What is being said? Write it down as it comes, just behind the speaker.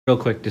Real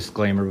quick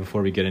disclaimer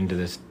before we get into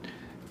this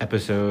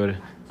episode.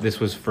 This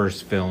was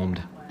first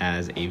filmed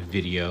as a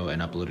video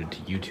and uploaded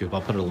to YouTube.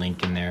 I'll put a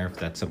link in there if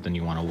that's something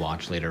you want to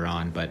watch later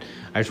on, but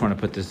I just want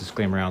to put this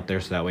disclaimer out there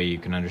so that way you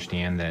can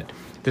understand that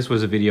this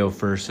was a video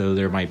first, so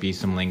there might be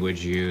some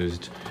language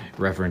used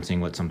referencing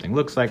what something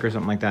looks like or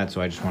something like that.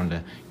 So I just wanted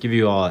to give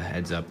you all a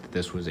heads up that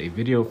this was a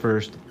video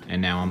first, and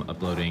now I'm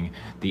uploading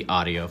the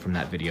audio from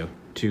that video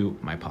to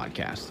my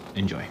podcast.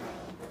 Enjoy.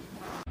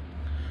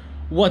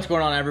 What's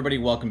going on, everybody?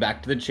 Welcome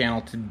back to the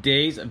channel.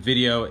 Today's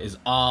video is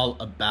all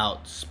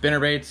about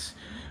spinnerbaits.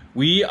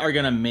 We are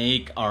gonna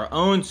make our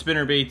own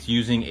spinnerbaits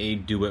using a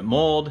Do It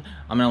mold.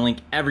 I'm gonna link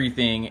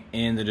everything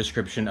in the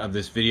description of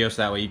this video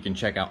so that way you can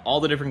check out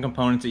all the different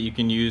components that you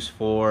can use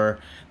for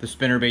the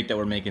spinnerbait that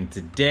we're making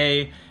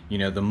today. You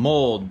know, the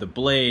mold, the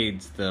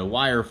blades, the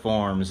wire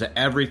forms,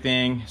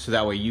 everything, so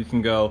that way you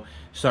can go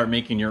start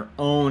making your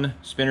own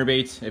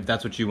spinnerbaits if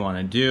that's what you want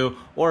to do,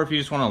 or if you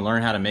just want to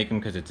learn how to make them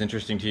because it's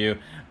interesting to you.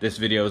 This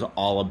video is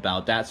all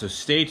about that, so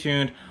stay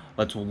tuned.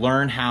 Let's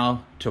learn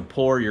how to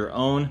pour your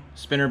own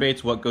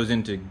spinnerbaits, what goes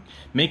into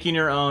making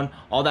your own,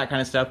 all that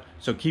kind of stuff.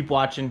 So keep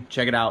watching,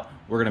 check it out.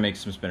 We're gonna make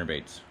some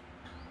spinnerbaits.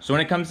 So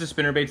when it comes to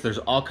spinnerbaits, there's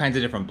all kinds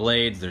of different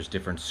blades, there's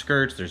different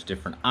skirts, there's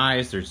different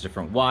eyes, there's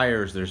different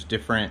wires, there's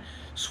different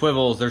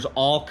swivels, there's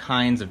all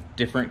kinds of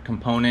different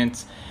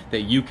components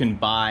that you can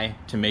buy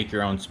to make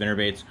your own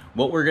spinnerbaits.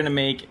 What we're gonna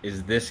make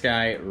is this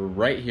guy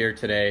right here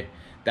today.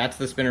 That's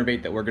the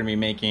spinnerbait that we're gonna be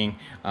making.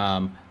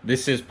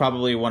 This is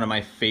probably one of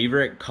my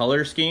favorite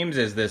color schemes,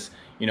 is this,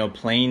 you know,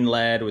 plain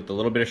lead with a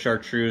little bit of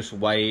chartreuse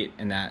white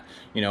and that,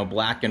 you know,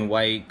 black and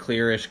white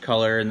clearish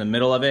color in the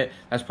middle of it.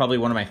 That's probably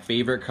one of my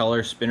favorite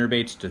color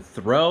spinnerbaits to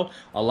throw.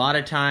 A lot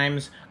of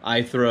times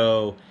I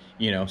throw,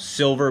 you know,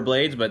 silver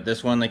blades, but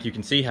this one, like you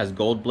can see, has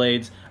gold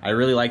blades. I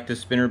really like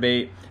this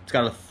spinnerbait. It's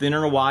got a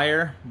thinner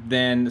wire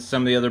than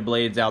some of the other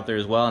blades out there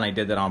as well, and I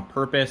did that on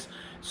purpose.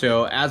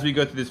 So as we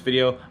go through this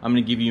video, I'm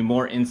gonna give you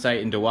more insight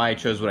into why I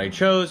chose what I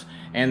chose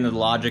and the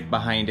logic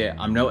behind it.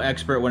 I'm no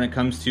expert when it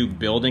comes to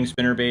building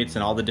spinnerbaits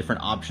and all the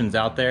different options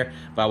out there,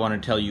 but I wanna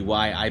tell you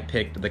why I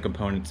picked the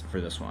components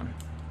for this one.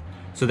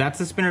 So that's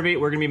the spinnerbait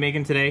we're gonna be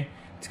making today.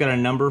 It's got a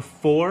number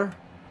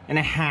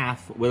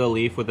 4.5 with a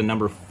leaf with a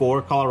number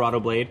 4 Colorado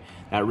blade.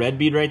 That red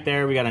bead right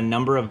there, we got a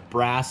number of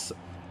brass,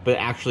 but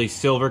actually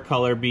silver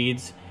color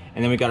beads.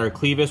 And then we got our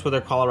clevis with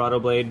our Colorado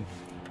blade.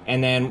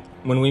 And then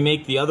when we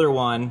make the other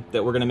one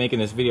that we're gonna make in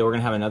this video, we're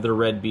gonna have another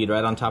red bead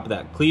right on top of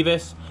that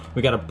clevis.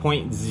 We got a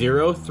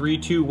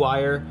 .032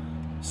 wire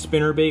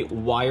spinnerbait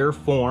wire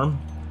form.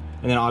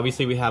 And then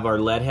obviously we have our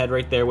lead head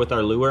right there with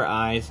our lure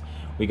eyes.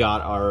 We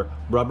got our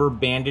rubber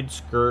banded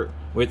skirt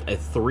with a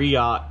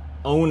 3/0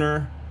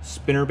 owner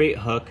spinnerbait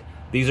hook.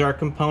 These are our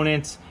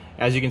components.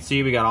 As you can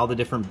see, we got all the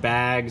different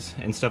bags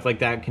and stuff like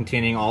that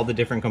containing all the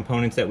different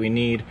components that we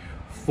need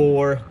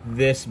for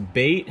this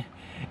bait.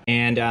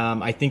 And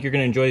I think you're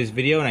gonna enjoy this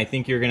video, and I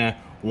think you're gonna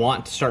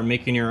want to start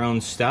making your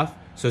own stuff.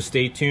 So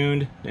stay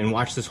tuned and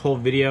watch this whole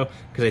video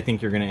because I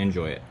think you're gonna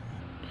enjoy it.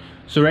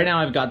 So right now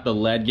I've got the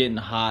lead getting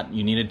hot.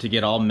 You need it to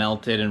get all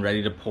melted and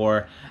ready to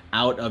pour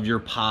out of your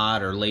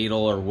pot or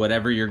ladle or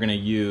whatever you're gonna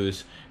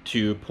use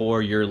to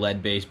pour your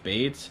lead-based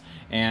baits.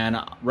 And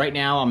right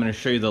now I'm gonna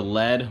show you the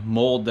lead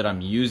mold that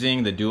I'm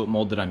using, the Do It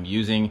mold that I'm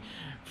using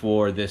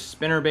for this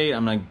spinnerbait.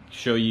 I'm gonna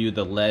show you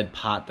the lead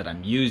pot that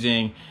I'm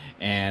using,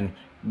 and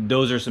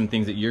those are some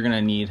things that you're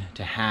gonna need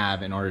to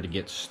have in order to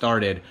get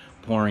started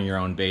pouring your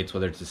own baits,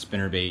 whether it's a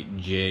spinnerbait,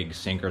 jig,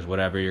 sinkers,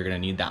 whatever. You're gonna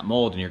need that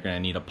mold, and you're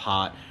gonna need a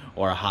pot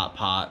or a hot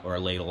pot or a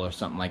ladle or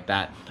something like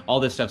that. All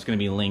this stuff's gonna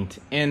be linked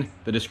in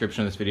the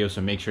description of this video,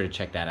 so make sure to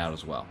check that out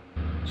as well.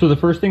 So the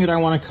first thing that I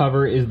wanna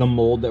cover is the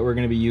mold that we're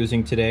gonna be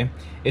using today.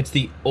 It's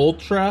the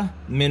Ultra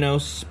Minnow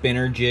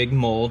Spinner Jig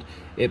mold.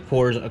 It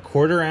pours a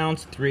 1/4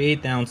 ounce,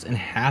 3/8 ounce, and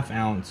 1/2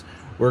 ounce.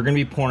 We're gonna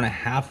be pouring a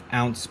 1/2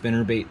 ounce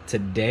spinnerbait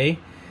today.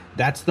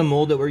 That's the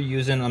mold that we're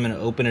using. I'm gonna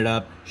open it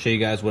up, show you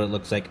guys what it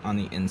looks like on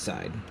the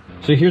inside.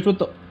 So here's what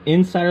the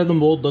inside of the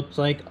mold looks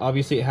like.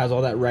 Obviously it has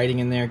all that writing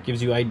in there. It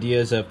gives you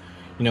ideas of,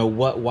 you know,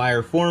 what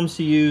wire forms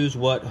to use,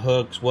 what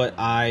hooks, what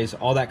eyes,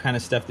 all that kind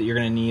of stuff that you're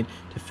gonna need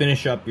to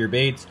finish up your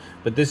baits.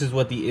 But this is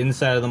what the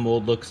inside of the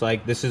mold looks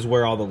like. This is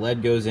where all the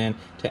lead goes in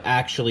to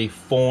actually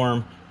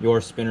form your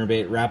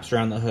spinnerbait. Wraps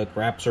around the hook,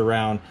 wraps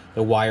around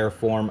the wire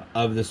form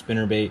of the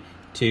spinnerbait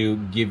to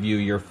give you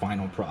your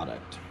final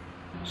product.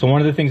 So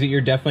one of the things that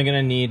you're definitely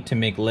gonna need to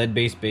make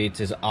lead-based baits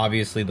is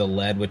obviously the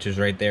lead, which is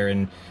right there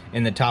in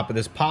the top of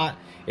this pot.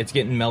 It's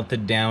getting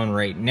melted down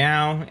right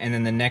now. And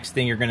then the next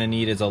thing you're gonna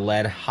need is a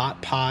lead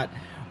hot pot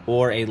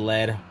or a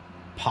lead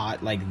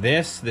pot like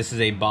this. This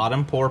is a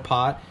bottom pour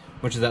pot,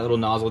 which is that little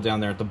nozzle down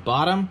there at the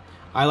bottom.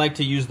 I like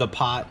to use the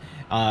pot.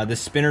 The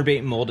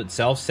spinnerbait mold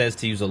itself says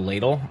to use a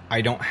ladle.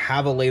 I don't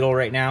have a ladle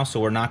right now, so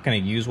we're not gonna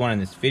use one in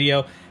this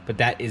video, but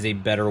that is a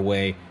better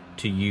way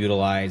to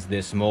utilize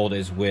this mold,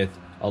 is with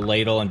a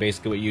ladle. And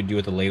basically what you do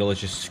with the ladle is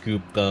just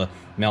scoop the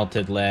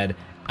melted lead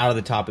out of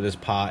the top of this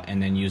pot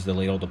and then use the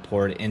ladle to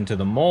pour it into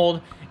the mold.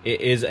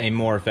 It is a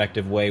more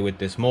effective way with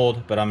this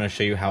mold, but I'm going to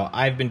show you how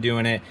I've been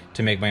doing it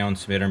to make my own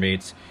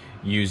spinnerbaits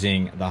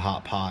using the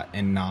hot pot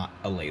and not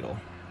a ladle.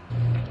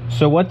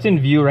 So what's in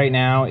view right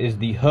now is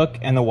the hook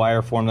and the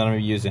wire form that I'm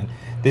using.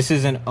 This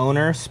is an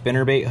Owner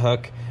spinnerbait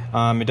hook.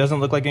 It doesn't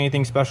look like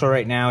anything special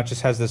right now. It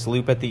just has this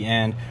loop at the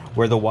end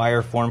where the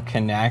wire form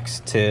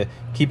connects to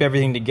keep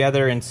everything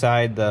together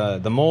inside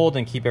the mold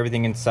and keep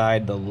everything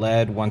inside the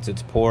lead once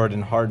it's poured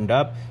and hardened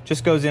up.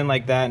 Just goes in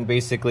like that and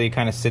basically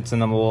kind of sits in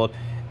the mold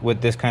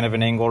with this kind of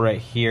an angle right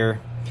here.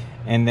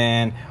 And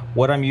then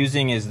what I'm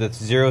using is the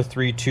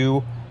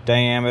 0.32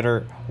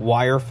 diameter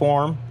wire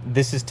form.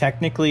 This is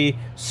technically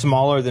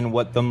smaller than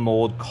what the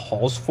mold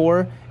calls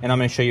for, and I'm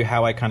going to show you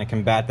how I kind of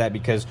combat that,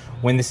 because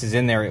when this is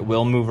in there it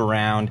will move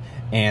around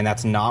and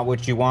that's not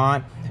what you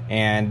want,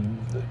 and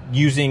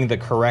using the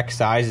correct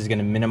size is going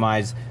to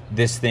minimize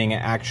this thing,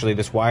 actually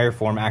this wire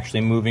form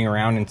actually moving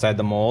around inside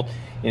the mold,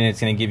 and it's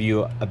going to give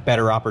you a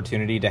better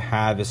opportunity to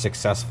have a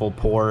successful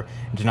pour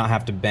and to not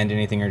have to bend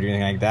anything or do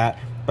anything like that.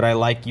 But I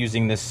like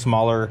using this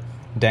smaller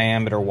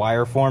diameter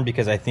wire form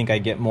because I think I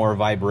get more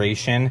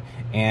vibration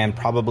and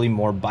probably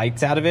more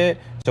bites out of it.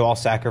 So I'll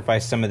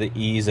sacrifice some of the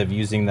ease of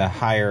using the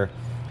higher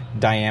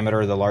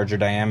diameter, the larger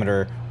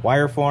diameter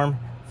wire form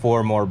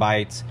for more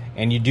bites.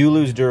 And you do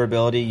lose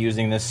durability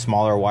using this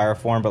smaller wire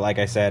form, but like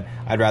I said,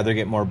 I'd rather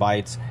get more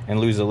bites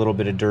and lose a little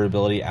bit of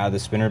durability out of the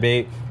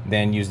spinnerbait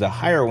than use the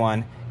higher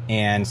one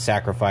and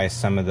sacrifice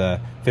some of the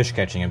fish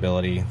catching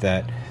ability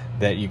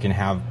that you can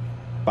have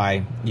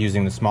by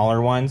using the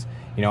smaller ones.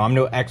 You know, I'm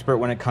no expert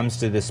when it comes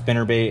to the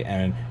spinnerbait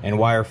and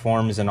wire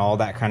forms and all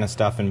that kind of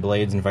stuff and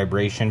blades and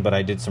vibration, but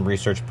I did some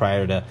research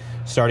prior to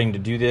starting to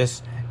do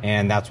this,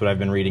 and that's what I've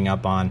been reading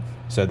up on,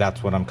 so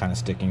that's what I'm kind of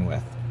sticking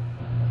with.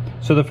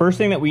 So the first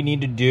thing that we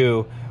need to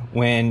do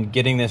when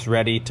getting this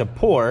ready to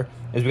pour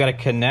is we got to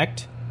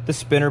connect the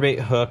spinnerbait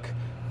hook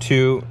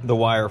to the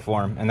wire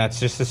form, and that's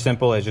just as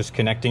simple as just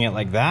connecting it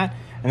like that.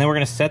 And then we're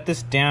going to set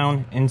this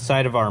down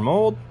inside of our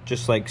mold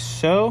just like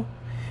so.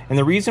 And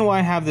the reason why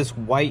I have this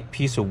white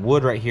piece of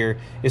wood right here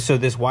is so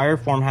this wire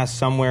form has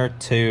somewhere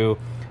to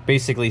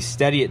basically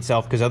steady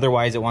itself, because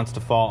otherwise it wants to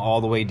fall all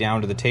the way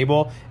down to the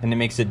table and it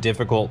makes it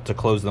difficult to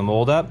close the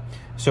mold up.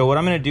 So what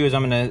I'm going to do is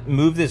I'm going to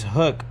move this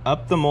hook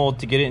up the mold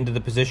to get it into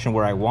the position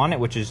where I want it,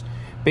 which is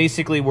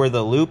basically where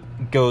the loop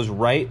goes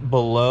right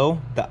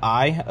below the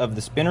eye of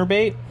the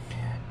spinnerbait.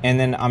 And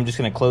then I'm just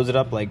going to close it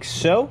up like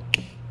so.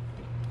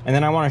 And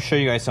then I want to show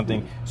you guys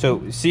something.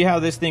 So see how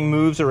this thing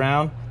moves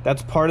around?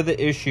 That's part of the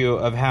issue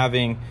of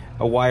having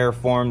a wire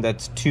form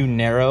that's too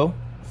narrow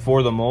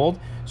for the mold.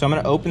 So I'm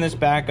going to open this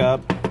back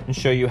up and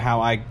show you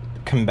how I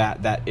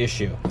combat that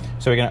issue.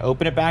 So we're going to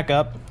open it back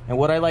up, and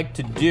what I like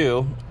to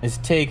do is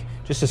take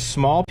just a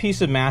small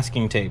piece of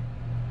masking tape.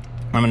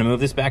 I'm going to move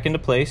this back into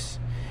place,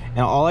 and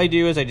all I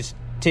do is I just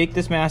take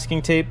this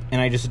masking tape and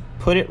I just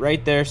put it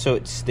right there so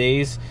it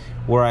stays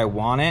where I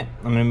want it.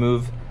 I'm going to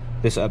move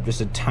this up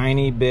just a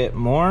tiny bit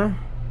more,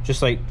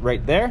 just like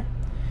right there.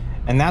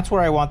 And that's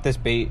where I want this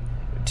bait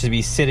to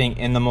be sitting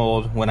in the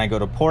mold when I go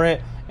to pour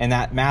it, and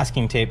that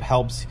masking tape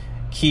helps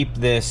keep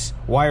this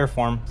wire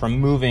form from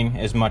moving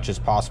as much as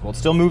possible. It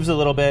still moves a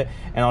little bit,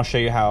 and I'll show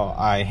you how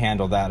I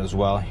handle that as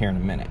well here in a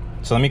minute.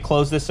 So let me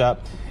close this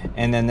up,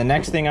 and then the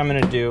next thing I'm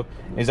going to do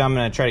is I'm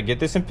going to try to get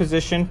this in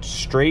position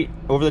straight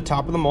over the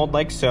top of the mold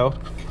like so.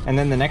 And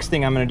then the next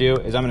thing I'm going to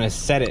do is I'm going to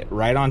set it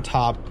right on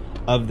top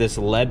of this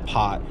lead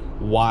pot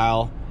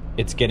while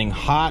it's getting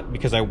hot,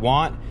 because I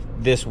want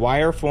this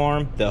wire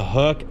form, the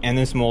hook, and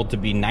this mold to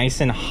be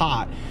nice and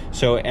hot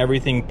so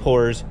everything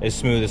pours as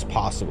smooth as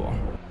possible.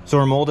 So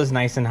our mold is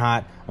nice and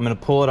hot. I'm going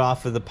to pull it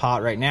off of the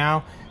pot right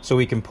now so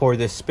we can pour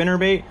this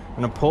spinnerbait. I'm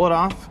going to pull it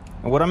off,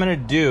 and what I'm going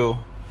to do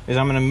is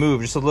I'm going to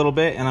move just a little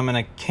bit, and I'm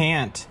going to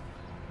cant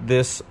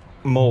this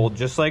mold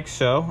just like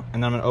so,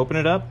 and then I'm going to open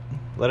it up,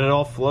 let it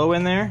all flow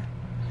in there,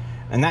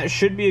 and that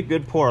should be a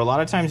good pour. A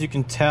lot of times you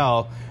can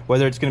tell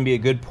whether it's going to be a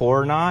good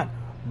pour or not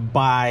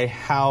by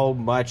how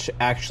much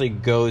actually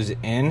goes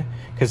in,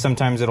 because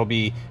sometimes it'll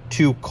be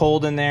too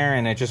cold in there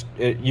and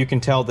you can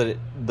tell that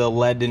the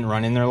lead didn't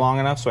run in there long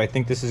enough. So I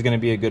think this is going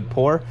to be a good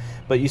pour.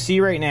 But you see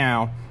right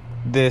now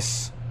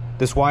this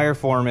wire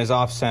form is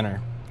off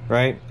center,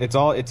 right?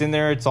 It's in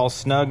there, it's all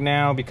snug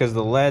now because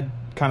the lead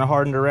kind of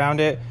hardened around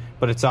it,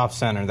 but it's off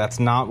center. That's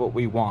not what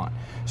we want.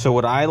 So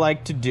what I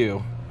like to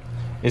do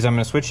is I'm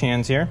going to switch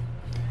hands here,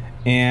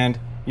 and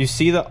you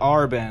see the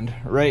R bend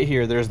right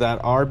here. There's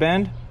that R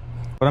bend.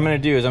 What I'm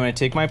going to do is I'm going to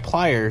take my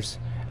pliers,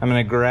 I'm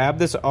going to grab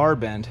this R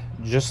bend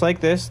just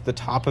like this, the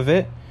top of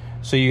it,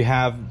 so you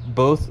have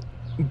both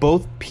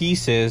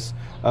pieces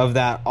of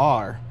that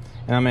R,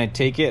 and I'm going to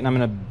take it and I'm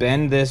going to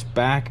bend this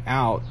back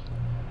out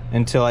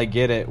until I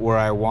get it where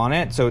I want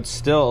it, so it's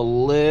still a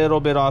little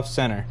bit off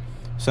center.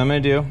 So what I'm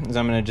going to do is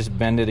I'm going to just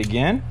bend it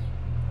again.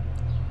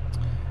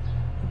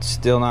 It's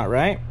still not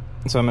right,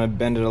 so I'm going to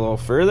bend it a little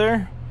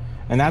further,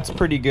 and that's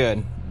pretty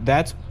good.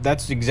 That's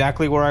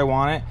exactly where I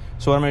want it.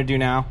 So what I'm going to do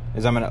now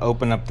is I'm going to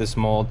open up this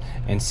mold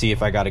and see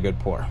if I got a good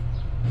pour.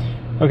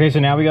 Okay, so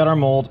now we got our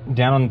mold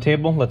down on the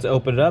table. Let's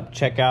open it up,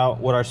 check out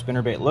what our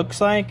spinnerbait looks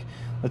like.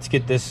 Let's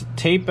get this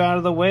tape out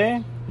of the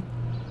way.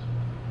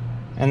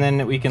 And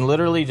then we can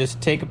literally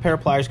just take a pair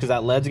of pliers, because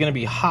that lead's gonna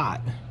be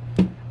hot,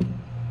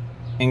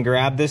 and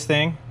grab this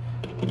thing.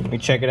 We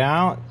check it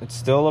out. It's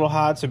still a little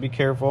hot, so be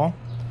careful.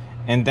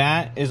 And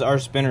that is our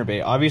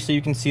spinnerbait. Obviously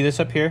you can see this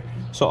up here.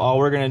 So all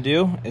we're gonna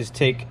do is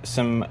take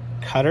some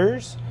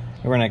cutters.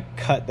 We're gonna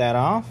cut that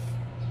off,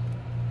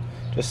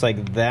 just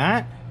like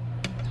that.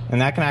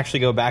 And that can actually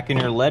go back in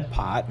your lead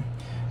pot.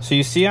 So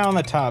you see how on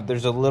the top,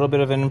 there's a little bit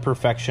of an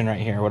imperfection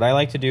right here. What I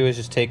like to do is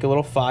just take a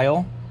little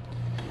file,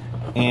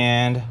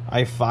 and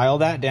I file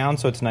that down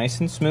so it's nice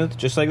and smooth,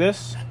 just like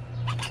this.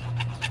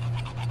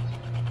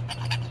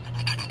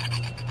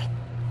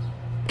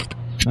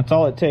 That's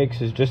all it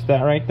takes, is just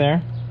that right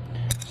there.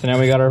 So now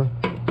we got our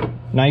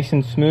nice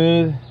and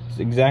smooth. It's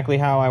exactly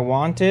how I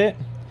want it.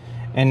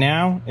 And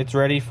now it's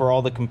ready for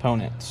all the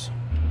components.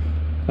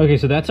 Okay,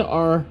 so that's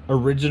our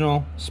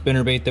original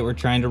spinnerbait that we're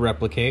trying to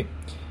replicate.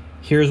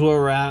 Here's where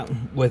we're at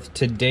with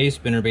today's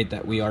spinnerbait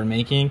that we are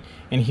making.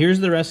 And here's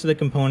the rest of the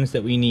components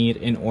that we need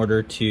in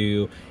order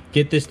to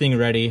get this thing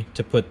ready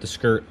to put the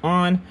skirt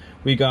on.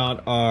 We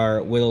got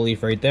our willow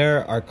leaf right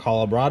there, our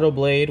Colorado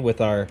blade with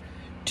our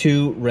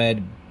 2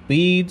 red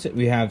beads.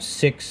 We have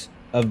 6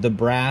 of the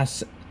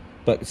brass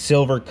but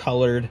silver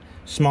colored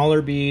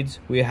smaller beads.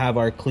 We have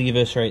our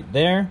clevis right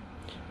there.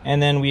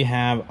 And then we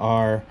have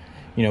our,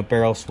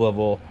 barrel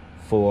swivel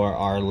for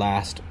our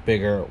last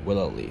bigger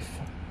willow leaf.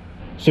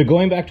 So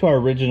going back to our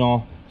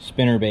original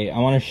spinnerbait, I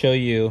want to show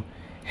you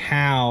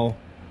how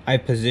I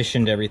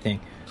positioned everything.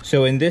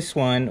 So in this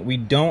one, we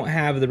don't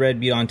have the red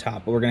bead on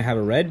top, but we're going to have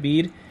a red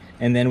bead,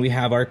 and then we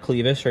have our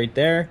clevis right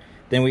there.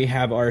 Then we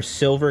have our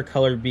silver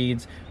colored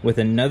beads with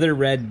another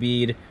red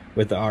bead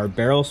with our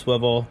barrel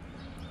swivel,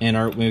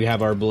 and we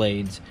have our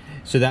blades.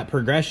 So that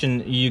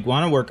progression, you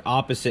want to work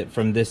opposite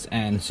from this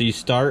end. So you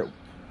start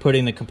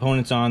putting the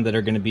components on that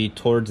are going to be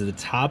towards the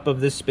top of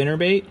this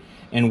spinnerbait,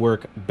 and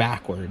work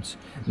backwards.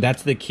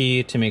 That's the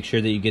key to make sure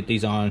that you get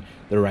these on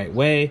the right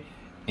way.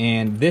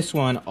 And this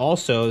one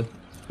also,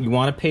 you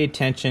want to pay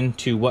attention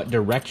to what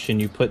direction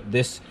you put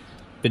this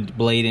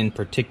blade in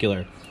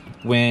particular.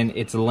 When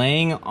it's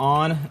laying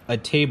on a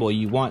table,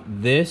 you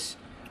want this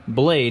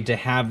blade to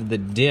have the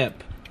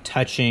dip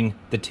touching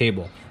the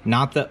table,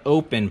 not the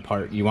open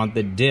part. You want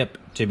the dip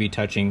to be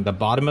touching, the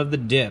bottom of the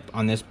dip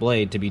on this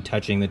blade to be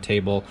touching the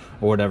table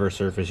or whatever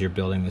surface you're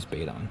building this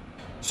bait on.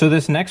 So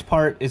this next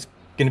part is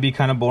going to be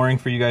kind of boring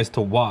for you guys to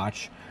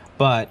watch,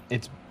 but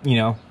it's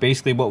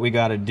basically what we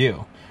got to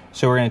do.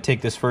 So we're going to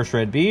take this first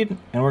red bead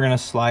and we're going to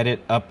slide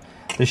it up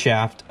the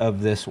shaft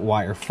of this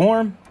wire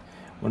form.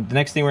 The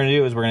next thing we're going to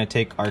do is we're going to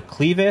take our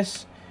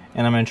clevis,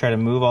 and I'm going to try to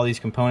move all these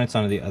components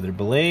onto the other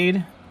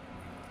blade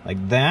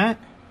like that.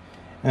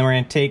 And then we're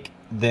going to take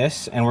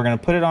this and we're going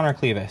to put it on our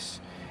clevis,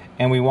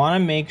 and we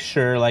want to make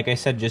sure, like I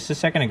said just a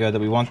second ago, that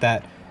we want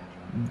that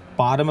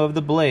bottom of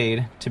the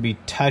blade to be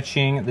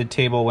touching the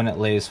table when it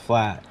lays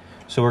flat.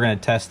 So we're going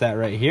to test that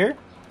right here,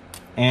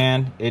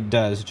 and it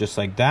does just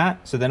like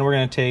that. So then we're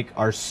going to take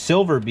our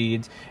silver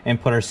beads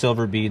and put our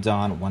silver beads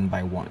on one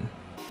by one.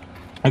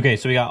 Okay,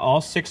 so we got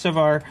all 6 of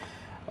our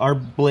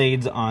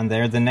blades on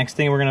there. The next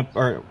thing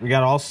we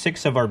got all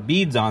 6 of our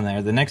beads on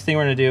there. The next thing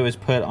we're going to do is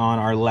put on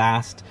our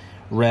last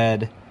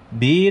red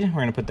bead.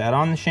 We're going to put that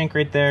on the shank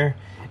right there.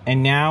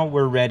 And now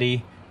we're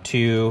ready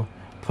to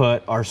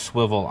put our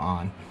swivel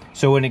on.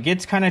 So when it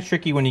gets kind of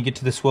tricky when you get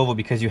to the swivel,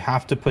 because you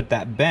have to put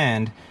that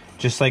bend,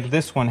 just like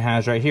this one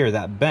has right here,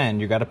 that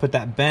bend. You got to put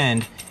that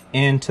bend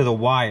into the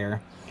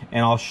wire,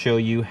 and I'll show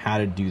you how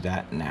to do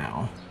that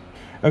now.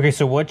 Okay,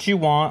 so what you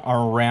want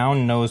are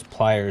round nose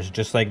pliers,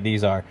 just like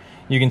these are.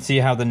 You can see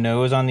how the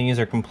nose on these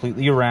are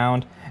completely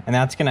round, and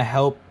that's going to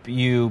help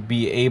you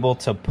be able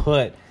to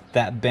put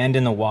that bend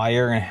in the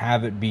wire and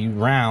have it be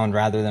round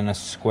rather than a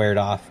squared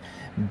off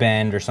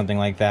bend or something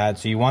like that.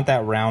 So you want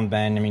that round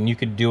bend. I mean, you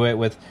could do it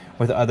with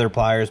other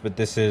pliers, but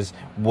this is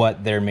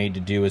what they're made to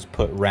do, is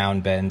put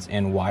round bends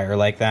in wire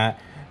like that.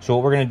 So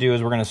what we're going to do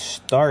is we're going to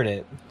start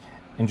it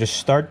and just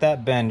start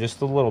that bend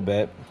just a little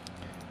bit,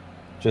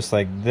 just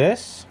like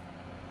this.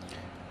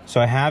 So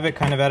I have it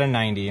kind of at a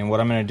 90, and what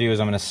I'm going to do is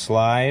I'm going to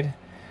slide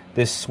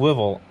this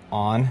swivel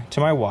on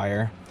to my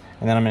wire,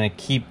 and then I'm going to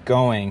keep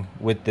going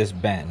with this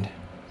bend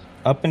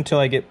up until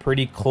I get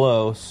pretty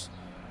close,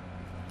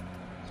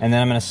 and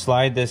then I'm going to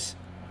slide this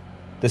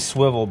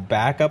swivel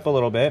back up a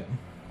little bit.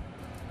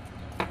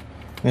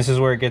 This is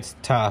where it gets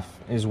tough,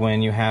 is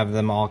when you have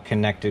them all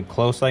connected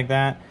close like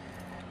that.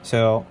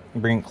 So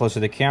bring it close to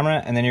the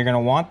camera, and then you're going to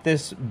want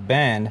this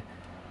bend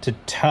to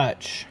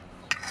touch.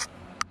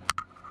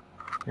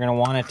 You're going to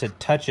want it to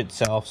touch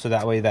itself, so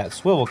that way that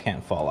swivel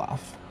can't fall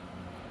off.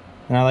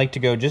 And I like to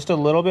go just a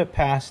little bit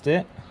past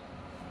it.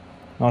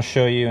 I'll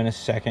show you in a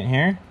second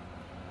here.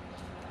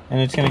 And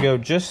it's going to go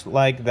just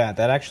like that.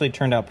 That actually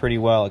turned out pretty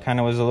well. It kind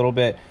of was a little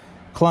bit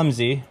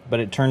clumsy, but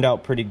it turned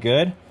out pretty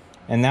good.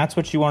 And that's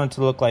what you want it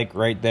to look like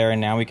right there.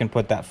 And now we can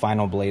put that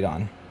final blade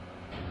on.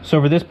 So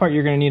for this part,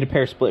 you're going to need a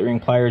pair of split ring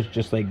pliers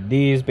just like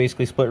these.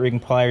 Basically, split ring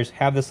pliers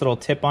have this little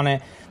tip on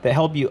it that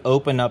help you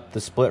open up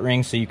the split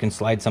ring so you can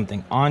slide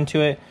something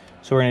onto it.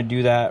 So we're gonna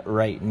do that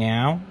right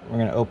now. We're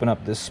gonna open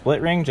up this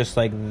split ring just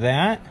like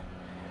that.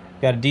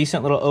 Got a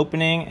decent little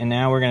opening, and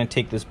now we're gonna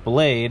take this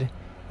blade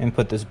and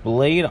put this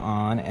blade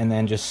on, and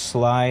then just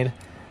slide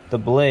the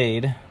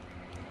blade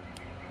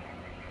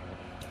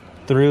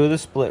through the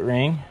split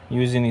ring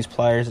using these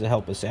pliers to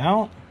help us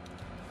out.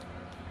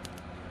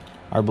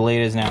 Our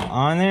blade is now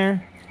on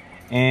there,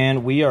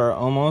 and we are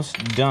almost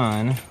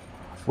done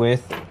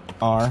with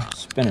our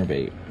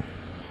spinnerbait.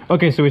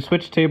 Okay, so we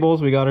switched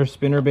tables. We got our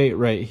spinnerbait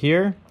right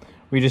here.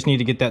 We just need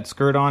to get that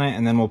skirt on it,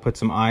 and then we'll put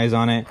some eyes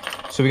on it.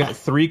 So we got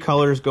 3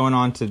 colors going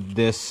on to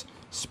this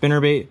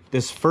spinnerbait.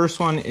 This first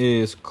one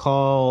is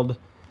called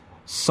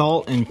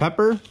Salt and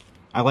Pepper.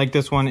 I like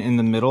this one in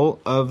the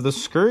middle of the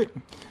skirt.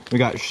 We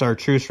got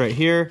chartreuse right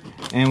here,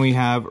 and we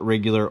have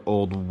regular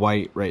old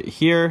white right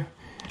here.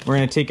 We're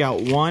gonna take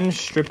out 1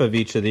 strip of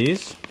each of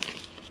these.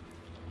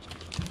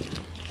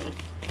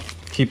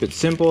 Keep it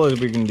simple, as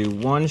we can do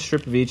 1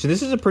 strip of each.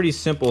 This is a pretty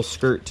simple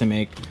skirt to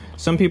make.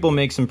 Some people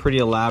make some pretty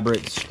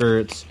elaborate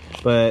skirts,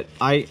 but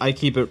I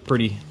keep it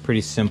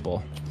pretty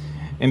simple.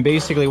 And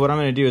basically what I'm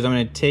gonna do is I'm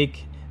gonna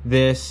take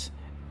this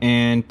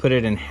and put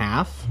it in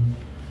half.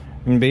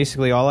 And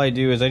basically all I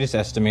do is I just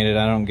estimate it.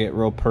 I don't get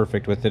real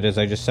perfect with it. Is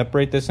I just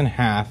separate this in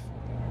half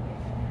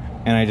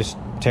and I just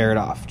tear it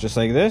off just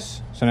like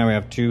this. So now we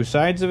have 2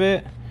 sides of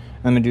it.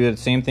 I'm gonna do the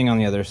same thing on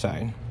the other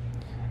side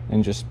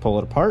and just pull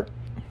it apart.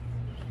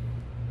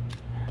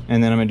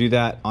 And then I'm gonna do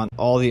that on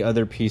all the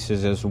other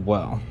pieces as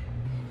well.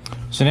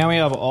 So now we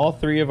have all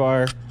 3 of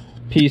our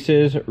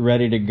pieces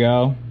ready to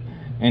go.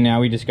 And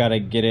now we just gotta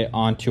get it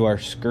onto our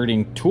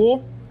skirting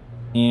tool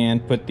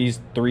and put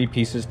these 3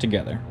 pieces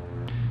together.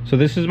 So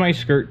this is my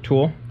skirt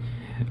tool.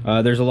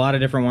 There's a lot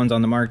of different ones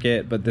on the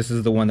market, but this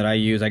is the one that I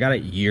use. I got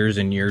it years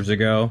and years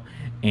ago,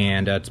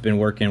 and it's been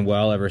working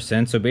well ever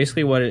since. So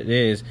basically what it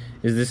is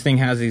this thing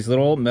has these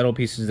little metal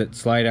pieces that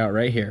slide out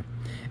right here,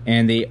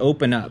 and they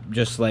open up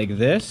just like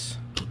this.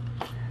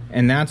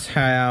 And that's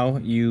how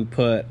you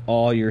put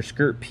all your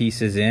skirt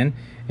pieces in.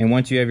 And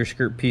once you have your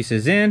skirt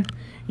pieces in,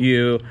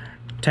 you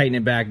tighten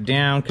it back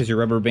down, because your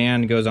rubber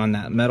band goes on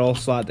that metal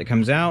slot that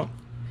comes out,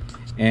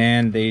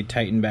 and they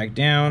tighten back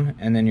down,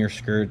 and then your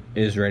skirt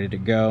is ready to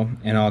go.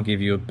 And I'll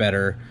give you a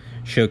better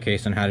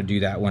showcase on how to do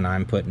that when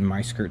I'm putting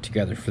my skirt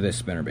together for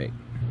this spinnerbait.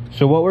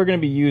 So what we're going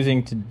to be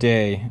using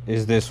today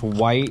is this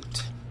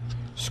white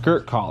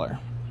skirt collar.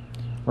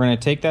 We're going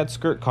to take that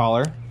skirt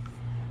collar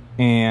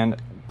and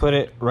put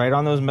it right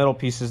on those metal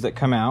pieces that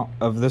come out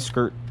of the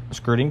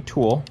skirting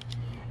tool.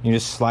 You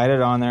just slide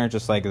it on there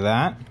just like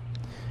that.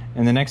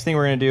 And the next thing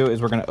we're going to do is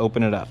we're going to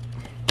open it up.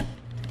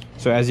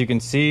 So as you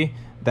can see,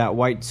 that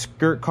white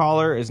skirt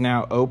collar is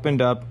now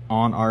opened up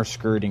on our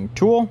skirting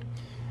tool.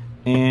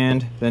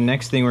 And the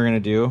next thing we're going to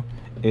do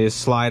is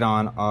slide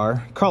on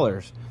our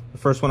colors. The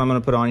first one I'm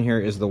going to put on here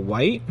is the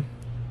white.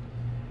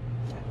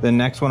 The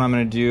next one I'm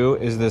going to do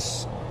is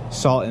this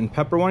salt and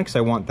pepper one, because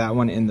I want that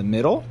one in the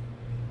middle.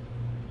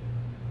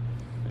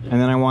 And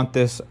then I want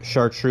this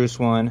chartreuse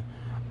one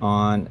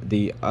on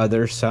the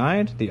other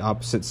side, the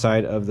opposite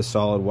side of the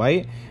solid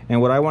white.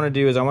 And what I want to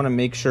do is I want to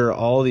make sure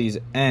all these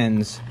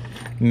ends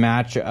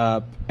match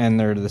up and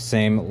they're the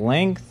same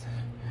length.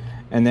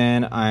 And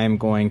then I'm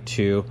going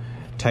to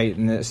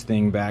tighten this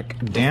thing back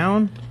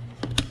down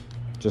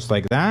just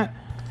like that.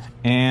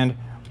 And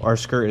our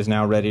skirt is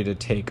now ready to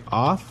take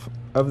off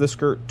of the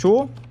skirt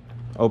tool.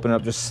 Open it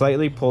up just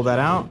slightly, pull that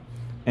out,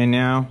 and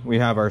now we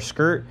have our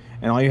skirt.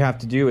 And all you have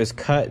to do is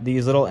cut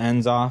these little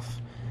ends off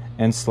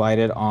and slide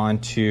it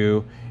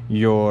onto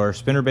your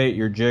spinnerbait,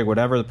 your jig,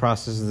 whatever. The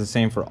process is the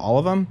same for all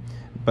of them,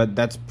 but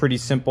that's pretty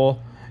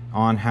simple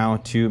on how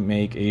to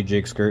make a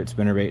jig skirt,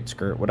 spinnerbait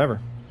skirt,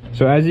 whatever.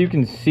 So as you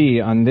can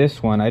see on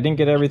this one, I didn't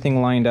get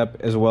everything lined up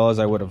as well as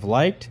I would have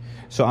liked,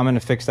 so I'm going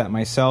to fix that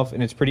myself,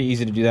 and it's pretty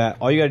easy to do that.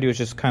 All you got to do is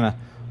just kind of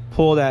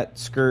pull that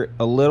skirt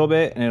a little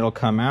bit and it'll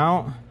come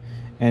out,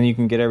 and you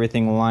can get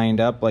everything lined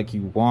up like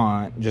you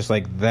want, just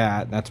like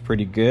that. That's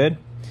pretty good.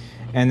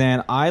 And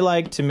then I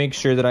like to make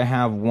sure that I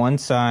have one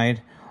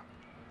side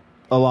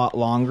a lot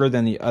longer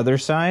than the other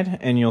side,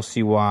 and you'll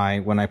see why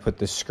when I put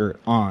this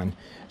skirt on.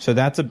 So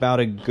that's about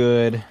a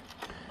good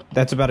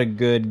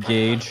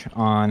gauge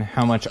on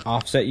how much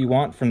offset you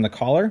want from the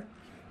collar.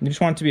 You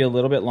just want it to be a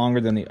little bit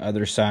longer than the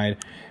other side,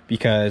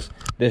 because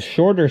this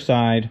shorter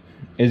side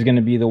is going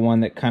to be the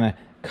one that kind of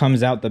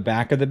comes out the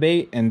back of the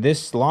bait, and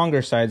this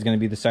longer side is going to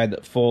be the side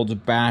that folds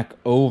back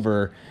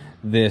over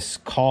this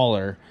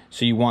collar.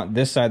 So you want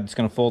this side that's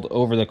going to fold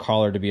over the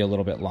collar to be a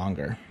little bit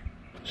longer.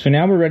 So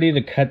now we're ready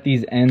to cut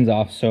these ends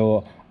off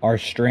so our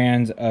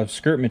strands of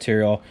skirt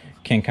material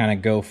can kind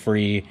of go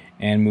free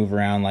and move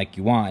around like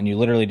you want. And you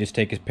literally just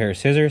take a pair of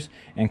scissors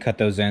and cut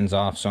those ends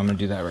off. So I'm going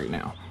to do that right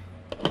now.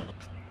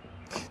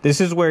 This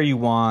is where you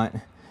want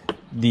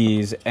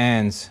these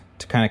ends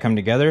to kind of come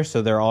together,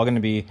 so they're all going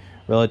to be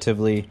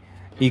relatively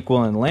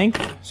equal in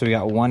length. So we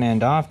got one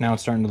end off. Now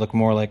it's starting to look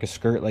more like a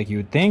skirt like you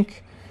would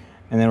think.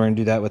 And then we're going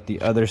to do that with the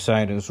other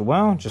side as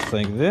well, just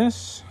like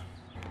this.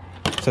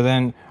 So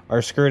then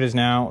our skirt is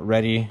now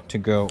ready to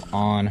go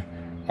on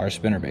our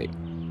spinnerbait.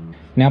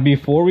 Now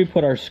before we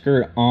put our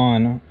skirt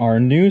on our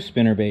new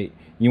spinnerbait,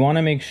 you want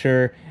to make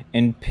sure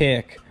and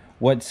pick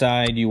what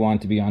side you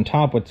want to be on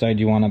top, what side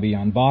you want to be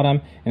on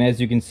bottom. And as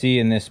you can see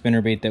in this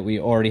spinnerbait that we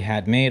already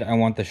had made, I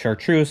want the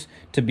chartreuse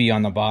to be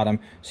on the bottom.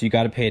 So you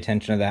got to pay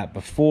attention to that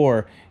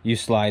before you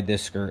slide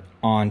this skirt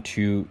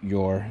onto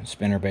your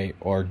spinnerbait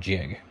or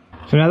jig.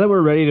 So now that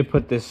we're ready to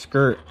put this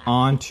skirt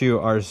onto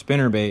our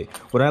spinnerbait,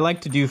 what I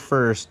like to do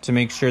first to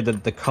make sure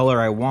that the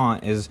color I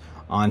want is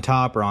on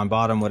top or on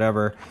bottom,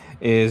 whatever,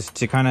 is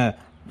to kind of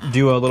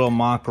do a little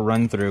mock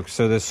run through.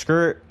 So the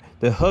skirt,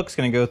 the hook's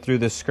gonna go through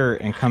the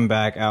skirt and come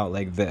back out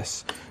like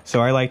this.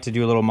 So I like to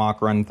do a little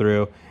mock run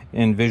through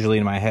and visually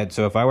in my head.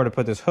 So if I were to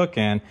put this hook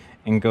in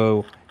and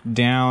go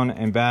down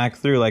and back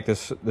through like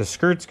this, the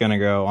skirt's gonna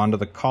go onto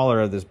the collar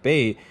of this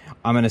bait,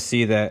 I'm gonna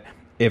see that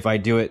if I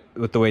do it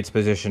with the way it's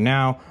positioned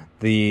now,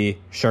 the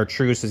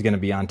chartreuse is gonna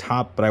be on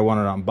top, but I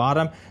want it on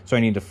bottom. So I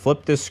need to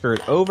flip this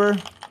skirt over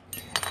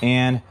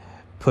and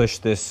push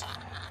this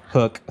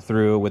hook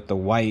through with the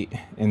white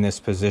in this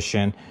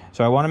position.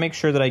 So I wanna make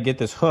sure that I get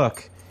this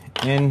hook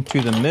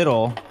into the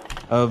middle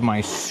of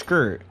my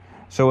skirt.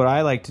 So what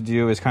I like to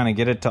do is kind of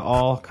get it to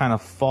all kind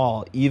of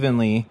fall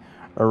evenly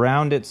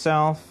around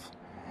itself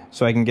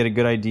so I can get a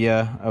good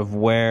idea of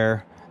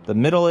where the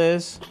middle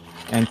is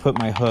and put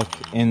my hook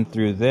in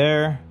through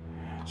there.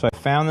 So I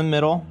found the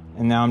middle,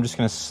 and now I'm just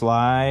going to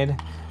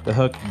slide the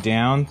hook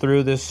down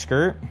through this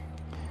skirt.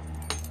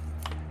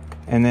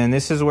 And then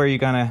this is where you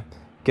kind of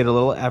get a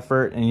little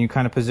effort and you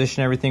kind of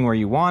position everything where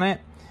you want it.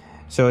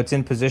 So it's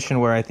in position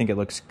where I think it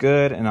looks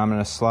good, and I'm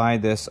going to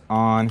slide this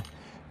on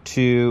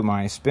to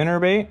my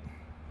spinnerbait.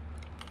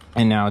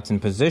 And now it's in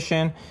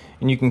position,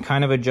 and you can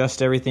kind of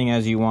adjust everything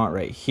as you want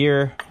right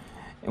here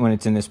when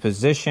it's in this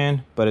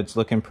position, but it's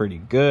looking pretty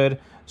good.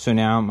 So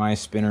now my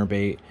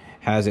spinnerbait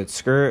has its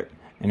skirt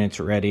and it's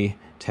ready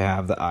to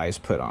have the eyes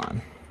put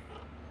on.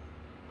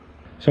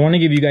 So I want to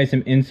give you guys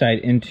some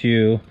insight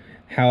into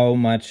how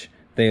much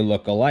they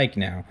look alike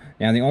now.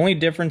 Now the only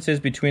differences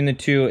between the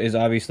two is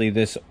obviously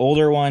this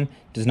older one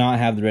does not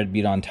have the red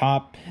bead on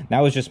top. That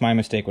was just my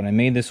mistake when I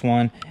made this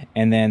one.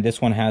 And then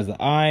this one has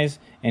the eyes,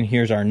 and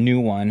here's our new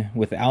one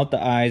without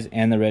the eyes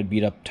and the red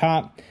bead up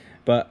top.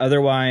 But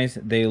otherwise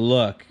they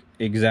look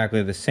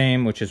exactly the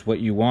same, which is what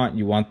you want.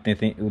 You want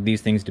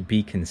these things to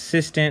be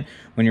consistent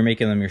when you're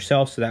making them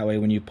yourself, so that way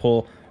when you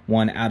pull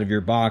one out of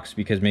your box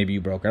because maybe you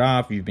broke it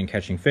off, you've been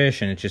catching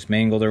fish and it's just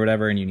mangled or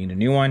whatever and you need a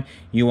new one,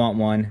 you want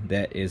one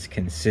that is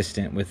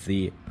consistent with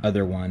the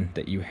other one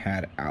that you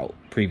had out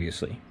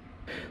previously.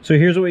 So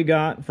here's what we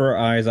got for our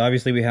eyes.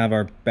 Obviously we have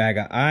our bag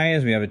of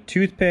eyes, we have a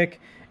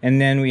toothpick, and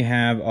then we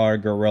have our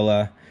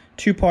Gorilla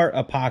 2-part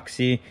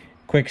epoxy,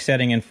 quick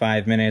setting in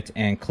 5 minutes,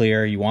 and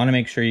clear. You want to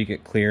make sure you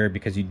get clear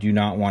because you do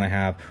not want to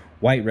have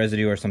white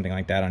residue or something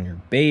like that on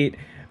your bait.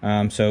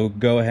 So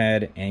go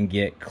ahead and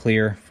get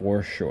clear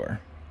for sure.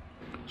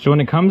 So when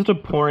it comes to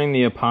pouring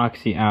the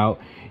epoxy out,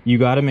 you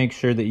got to make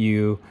sure that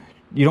you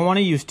don't want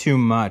to use too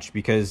much,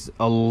 because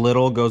a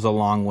little goes a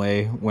long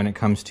way when it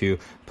comes to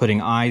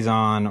putting eyes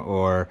on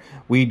or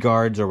weed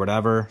guards or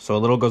whatever. So a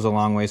little goes a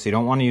long way, so you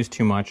don't want to use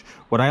too much.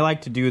 What I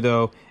like to do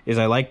though is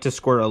I like to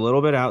squirt a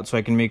little bit out so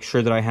I can make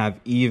sure that I have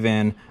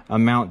even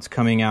amounts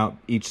coming out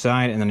each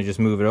side, and then I just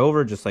move it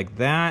over just like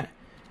that.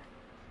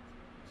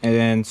 And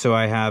then so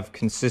I have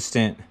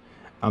consistent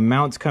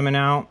amounts coming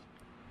out,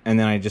 and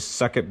then I just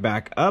suck it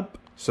back up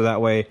so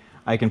that way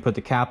I can put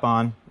the cap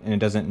on and it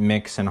doesn't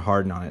mix and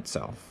harden on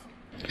itself.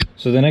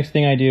 So the next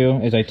thing I do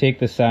is I take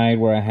the side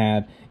where I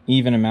had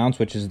even amounts,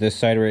 which is this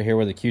side right here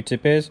where the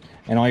Q-tip is,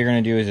 and all you're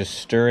going to do is just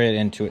stir it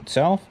into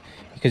itself,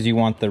 because you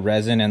want the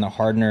resin and the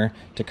hardener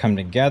to come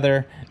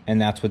together,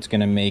 and that's what's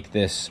going to make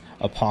this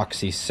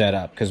epoxy set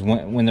up. Because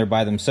when they're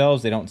by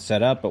themselves, they don't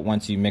set up, but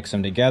once you mix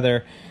them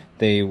together,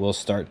 they will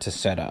start to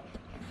set up.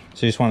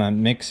 So you just want to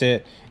mix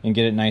it and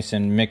get it nice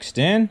and mixed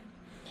in,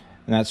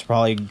 and that's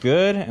probably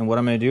good. And what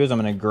I'm going to do is I'm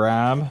going to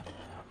grab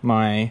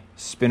my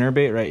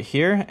spinnerbait right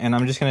here, and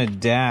I'm just going to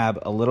dab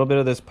a little bit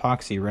of this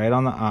epoxy right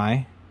on the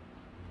eye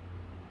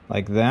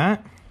like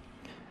that,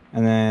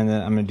 and then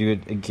I'm going to do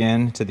it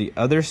again to the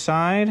other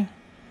side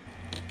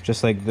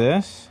just like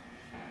this.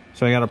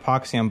 So I got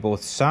epoxy on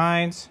both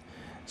sides,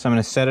 so I'm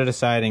going to set it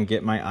aside and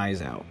get my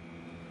eyes out.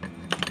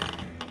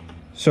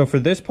 So for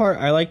this part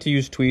I like to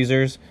use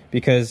tweezers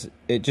because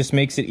it just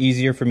makes it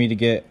easier for me to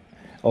get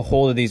a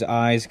hold of these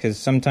eyes, because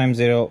sometimes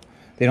they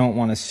don't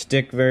want to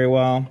stick very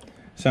well.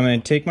 So I'm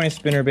going to take my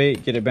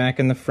spinnerbait, get it back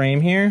in the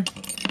frame here.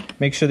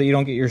 Make sure that you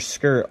don't get your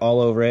skirt all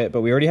over it, but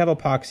we already have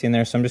epoxy in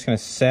there, so I'm just going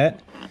to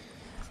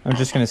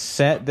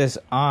set this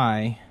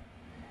eye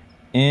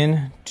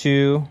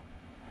into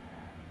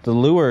the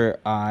lure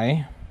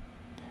eye,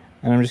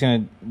 and I'm just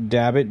going to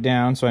dab it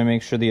down so I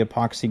make sure the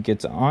epoxy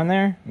gets on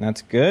there, and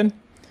that's good.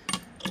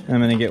 And I'm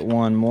going to get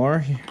one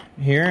more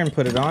here and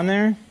put it on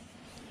there.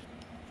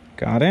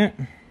 Got it.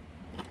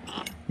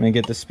 I'm going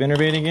to get the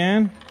spinnerbait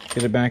again,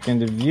 get it back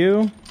into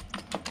view.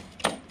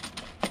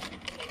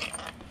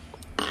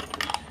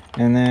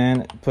 And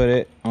then put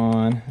it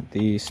on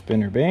the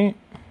spinnerbait,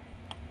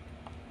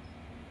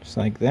 just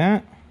like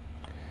that.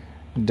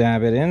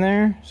 dab it in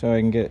there so I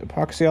can get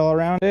epoxy all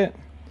around it.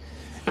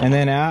 And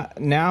then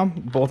now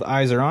both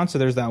eyes are on, so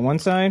there's that one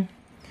side.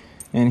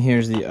 And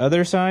here's the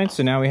other side.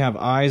 So now we have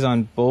eyes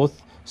on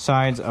both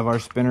sides of our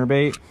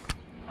spinnerbait.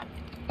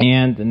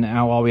 And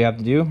now all we have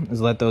to do is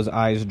let those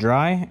eyes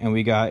dry, and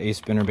we got a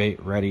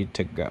spinnerbait ready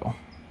to go.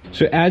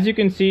 So as you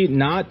can see,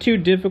 not too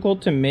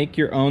difficult to make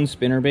your own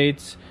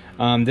spinnerbaits.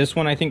 This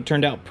one I think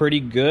turned out pretty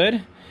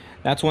good.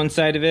 That's one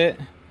side of it.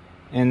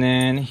 And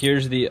then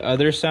here's the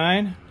other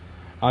side.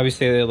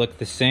 Obviously they look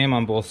the same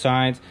on both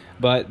sides,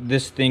 but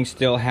this thing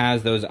still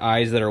has those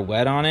eyes that are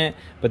wet on it.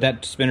 But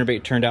that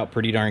spinnerbait turned out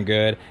pretty darn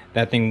good.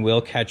 That thing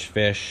will catch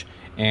fish,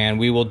 and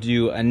we will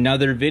do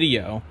another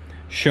video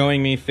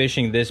showing me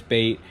fishing this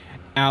bait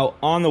out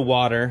on the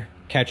water,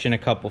 catching a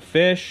couple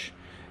fish.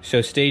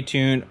 So stay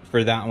tuned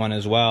for that one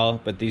as well.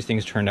 But these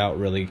things turned out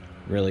really,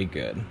 really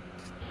good.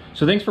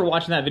 So thanks for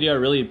watching that video. I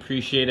really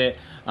appreciate it.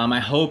 I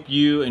hope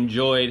you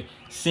enjoyed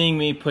seeing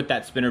me put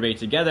that spinnerbait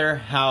together,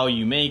 how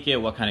you make it,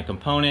 what kind of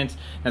components.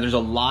 Now there's a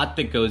lot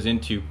that goes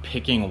into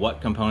picking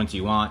what components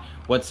you want,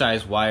 what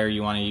size wire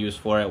you want to use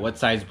for it, what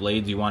size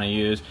blades you want to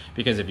use,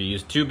 because if you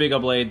use too big a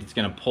blade, it's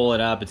going to pull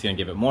it up, it's going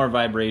to give it more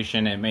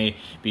vibration, it may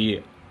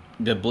be,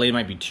 the blade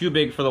might be too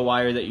big for the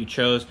wire that you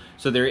chose.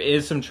 So there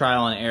is some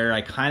trial and error.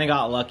 I kind of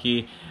got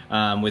lucky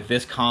with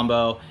this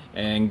combo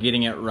and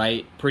getting it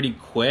right pretty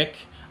quick.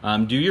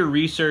 Do your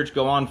research,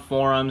 go on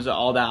forums,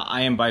 all that.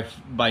 I am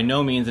by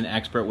no means an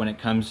expert when it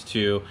comes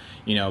to,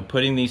 you know,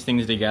 putting these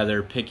things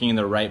together, picking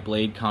the right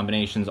blade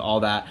combinations, all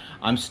that.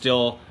 I'm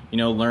still, you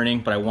know,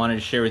 learning, but I wanted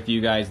to share with you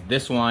guys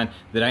this one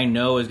that I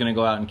know is gonna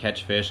go out and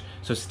catch fish.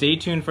 So stay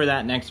tuned for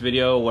that next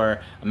video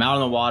where I'm out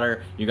on the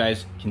water. You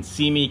guys can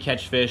see me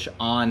catch fish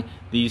on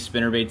these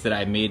spinnerbaits that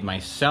I made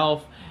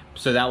myself.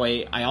 So that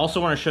way, I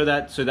also want to show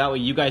that, so that way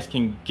you guys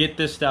can get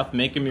this stuff,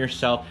 make them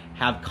yourself,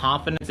 have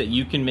confidence that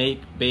you can make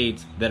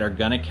baits that are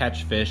gonna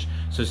catch fish.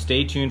 So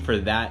stay tuned for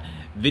that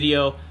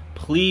video.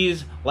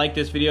 Please like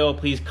this video.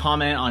 Please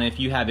comment on if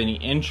you have any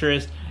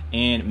interest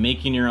in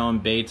making your own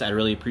baits. I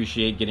really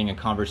appreciate getting a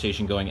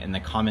conversation going in the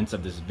comments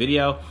of this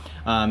video.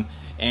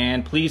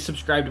 And please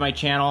subscribe to my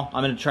channel.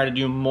 I'm gonna try to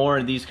do more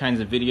of these kinds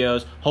of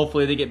videos.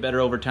 Hopefully they get better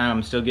over time.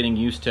 I'm still getting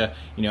used to,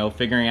 you know,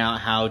 figuring out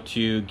how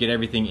to get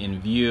everything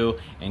in view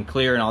and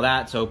clear and all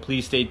that. So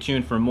please stay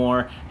tuned for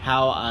more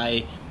how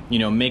I, you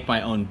know, make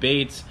my own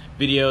baits.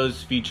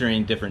 Videos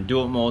featuring different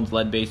DeWitt molds,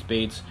 lead-based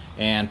baits,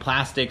 and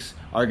plastics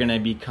are gonna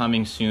be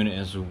coming soon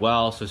as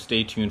well. So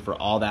stay tuned for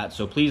all that.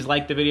 So please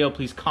like the video,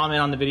 please comment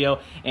on the video,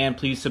 and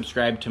please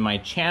subscribe to my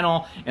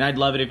channel. And I'd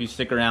love it if you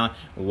stick around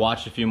and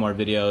watch a few more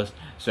videos.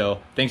 So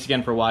thanks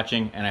again for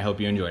watching, and I hope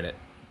you enjoyed it.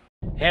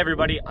 Hey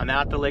everybody, I'm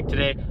out at the lake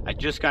today. I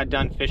just got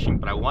done fishing,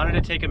 but I wanted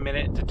to take a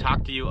minute to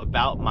talk to you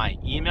about my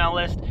email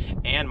list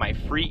and my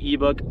free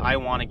ebook I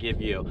want to give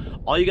you.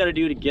 All you got to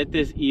do to get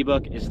this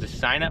ebook is to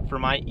sign up for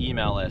my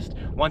email list.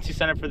 Once you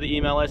sign up for the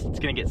email list, it's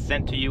going to get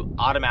sent to you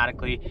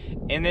automatically.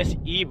 In this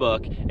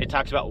ebook, it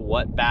talks about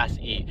what bass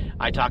eat.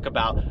 I talk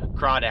about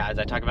crawdads,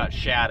 I talk about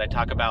shad, I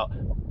talk about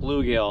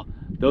bluegill.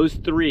 Those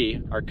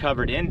three are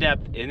covered in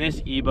depth in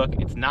this ebook.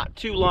 It's not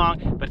too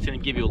long, but it's gonna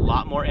give you a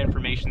lot more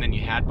information than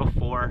you had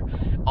before.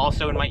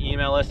 Also in my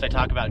email list, I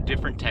talk about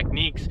different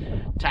techniques,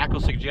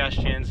 tackle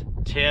suggestions,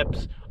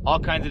 tips,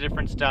 all kinds of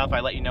different stuff. I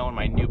let you know when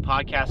my new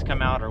podcasts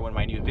come out or when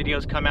my new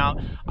videos come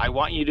out. I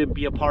want you to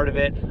be a part of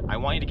it. I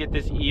want you to get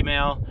this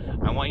email.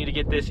 I want you to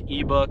get this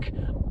ebook.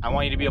 I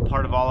want you to be a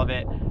part of all of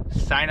it.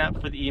 Sign up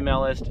for the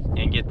email list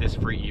and get this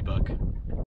free ebook.